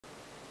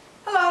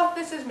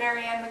this is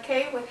Mary Ann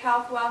McKay with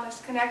Health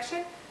Wellness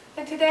Connection,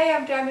 and today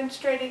I'm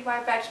demonstrating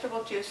my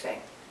vegetable juicing.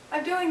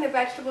 I'm doing the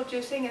vegetable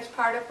juicing as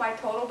part of my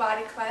total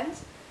body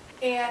cleanse,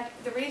 and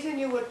the reason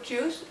you would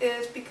juice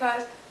is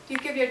because you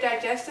give your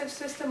digestive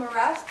system a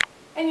rest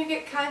and you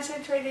get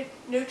concentrated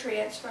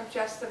nutrients from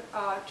just the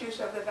juice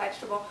of the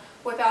vegetable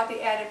without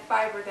the added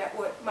fiber that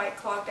might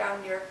clog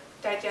down your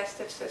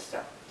digestive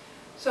system.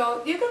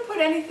 So you can put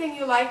anything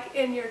you like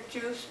in your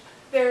juice.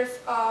 There's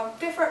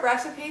different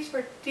recipes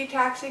for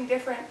detoxing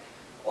different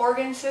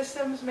organ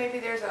systems. Maybe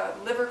there's a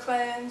liver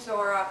cleanse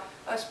or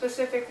a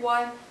specific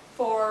one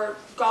for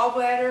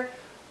gallbladder.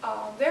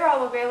 They're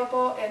all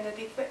available in the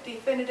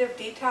Definitive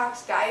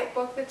Detox Diet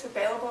book that's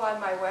available on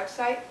my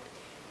website.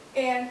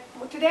 And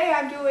today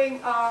I'm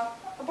doing a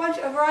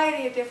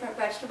variety of different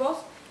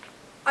vegetables.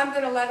 I'm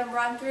going to let them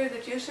run through the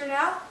juicer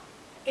now,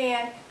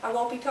 and I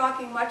won't be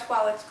talking much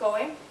while it's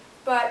going,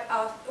 but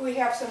we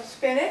have some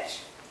spinach.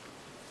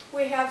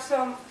 We have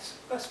some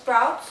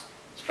sprouts.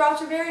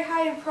 Sprouts are very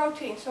high in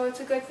protein, so it's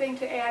a good thing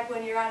to add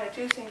when you're on a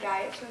juicing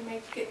diet, so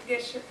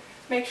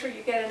make sure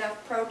you get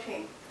enough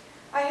protein.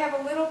 I have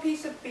a little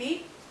piece of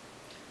beet.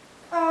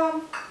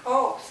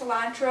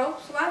 Cilantro.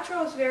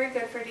 Cilantro is very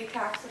good for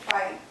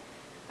detoxifying.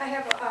 I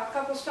have a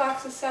couple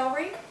stalks of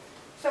celery,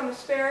 some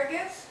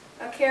asparagus,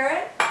 a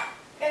carrot,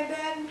 and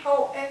then,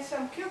 and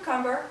some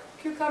cucumber.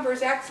 Cucumber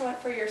is excellent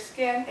for your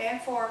skin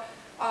and for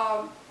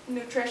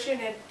nutrition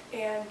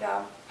and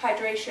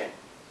hydration.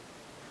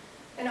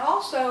 And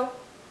also,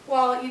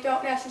 while you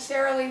don't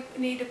necessarily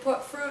need to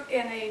put fruit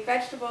in a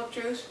vegetable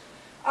juice,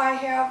 I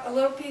have a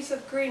little piece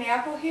of green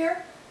apple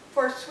here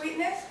for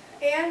sweetness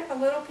and a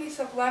little piece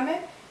of lemon,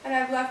 and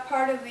I've left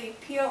part of the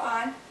peel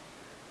on.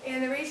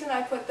 And the reason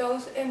I put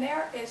those in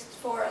there is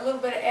for a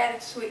little bit of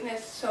added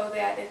sweetness so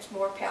that it's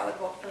more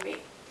palatable for me.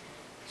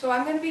 So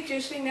I'm going to be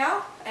juicing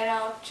now, and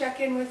I'll check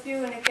in with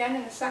you again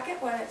in a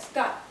second when it's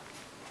done.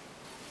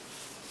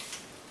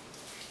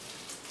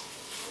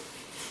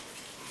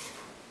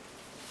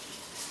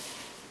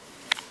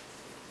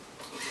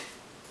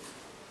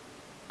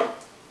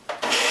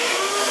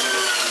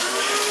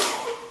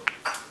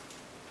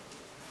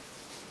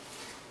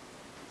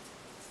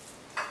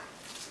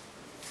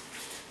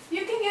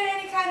 You can get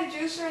any kind of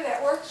juicer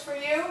that works for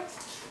you.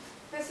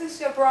 This is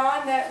the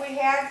Braun that we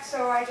had,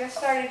 so I just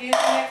started using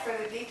it for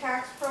the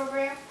detox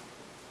program.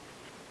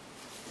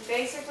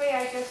 Basically,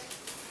 I just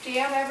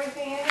jam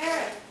everything in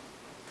there and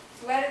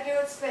let it do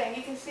its thing.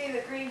 You can see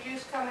the green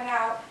juice coming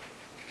out.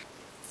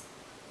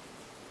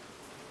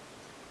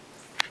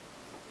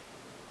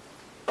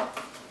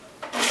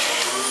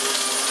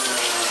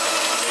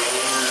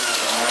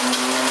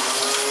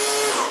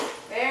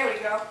 There we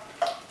go.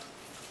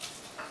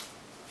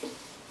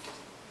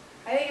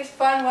 I think it's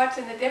fun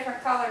watching the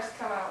different colors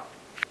come out.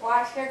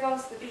 Watch, here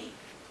goes the beet.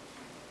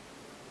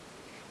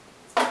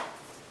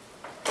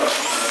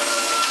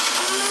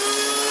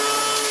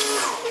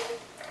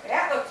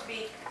 That looks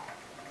beet.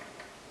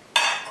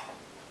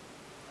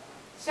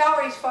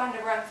 Celery's fun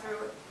to run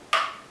through it.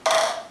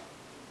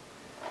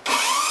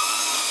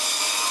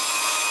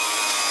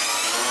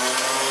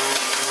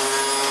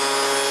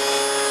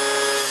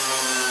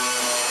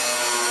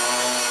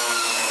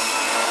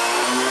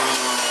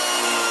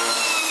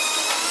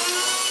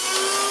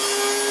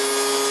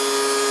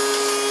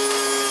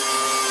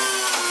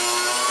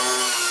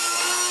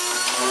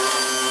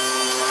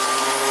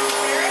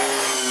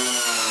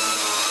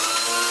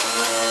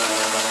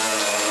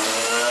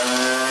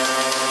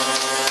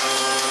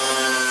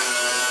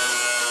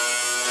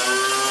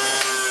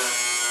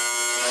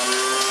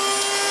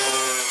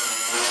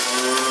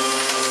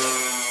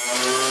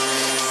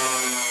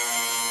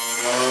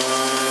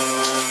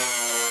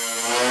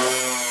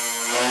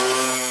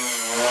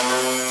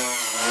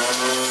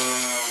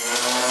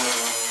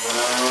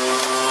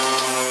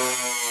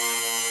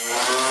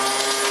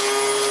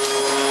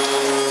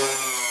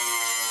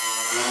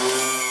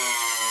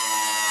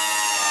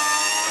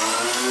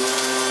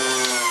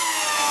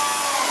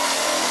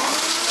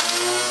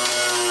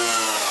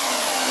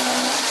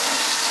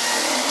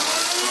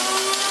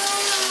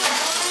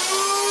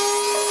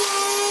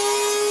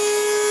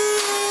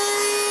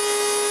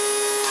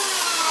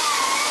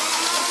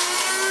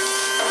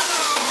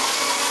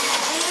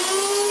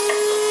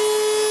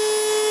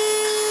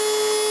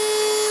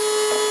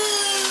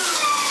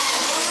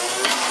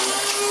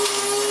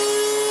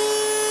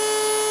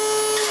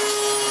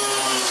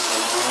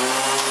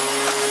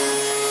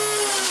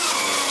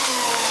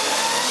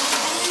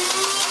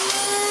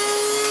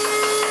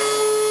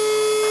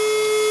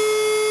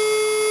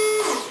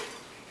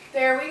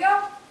 There we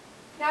go.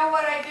 Now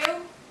what I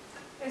do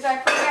is I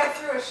put that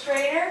through a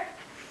strainer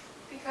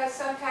because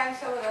sometimes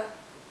some of the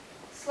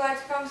sludge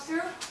comes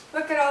through.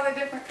 Look at all the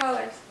different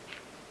colors.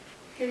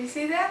 Can you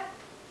see that?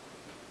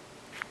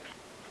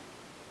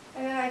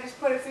 And then I just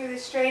put it through the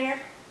strainer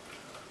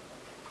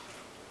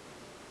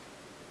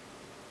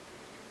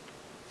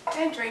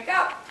and drink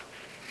up.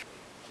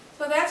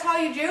 So that's how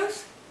you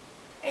juice,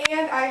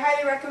 and I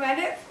highly recommend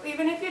it.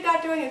 Even if you're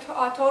not doing a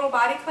total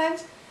body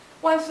cleanse,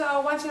 once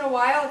in a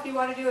while, if you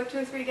want to do a 2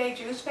 or 3 day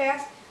juice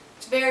fast,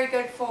 It's very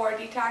good for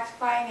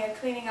detoxifying and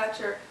cleaning out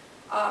your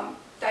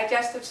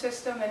digestive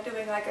system and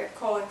doing like a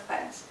colon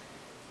cleanse.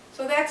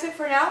 So that's it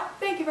for now.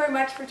 Thank you very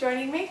much for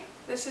joining me.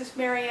 This is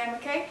Mary Ann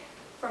McKay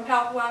from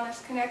Health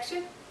Wellness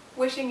Connection,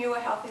 wishing you a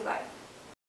healthy life.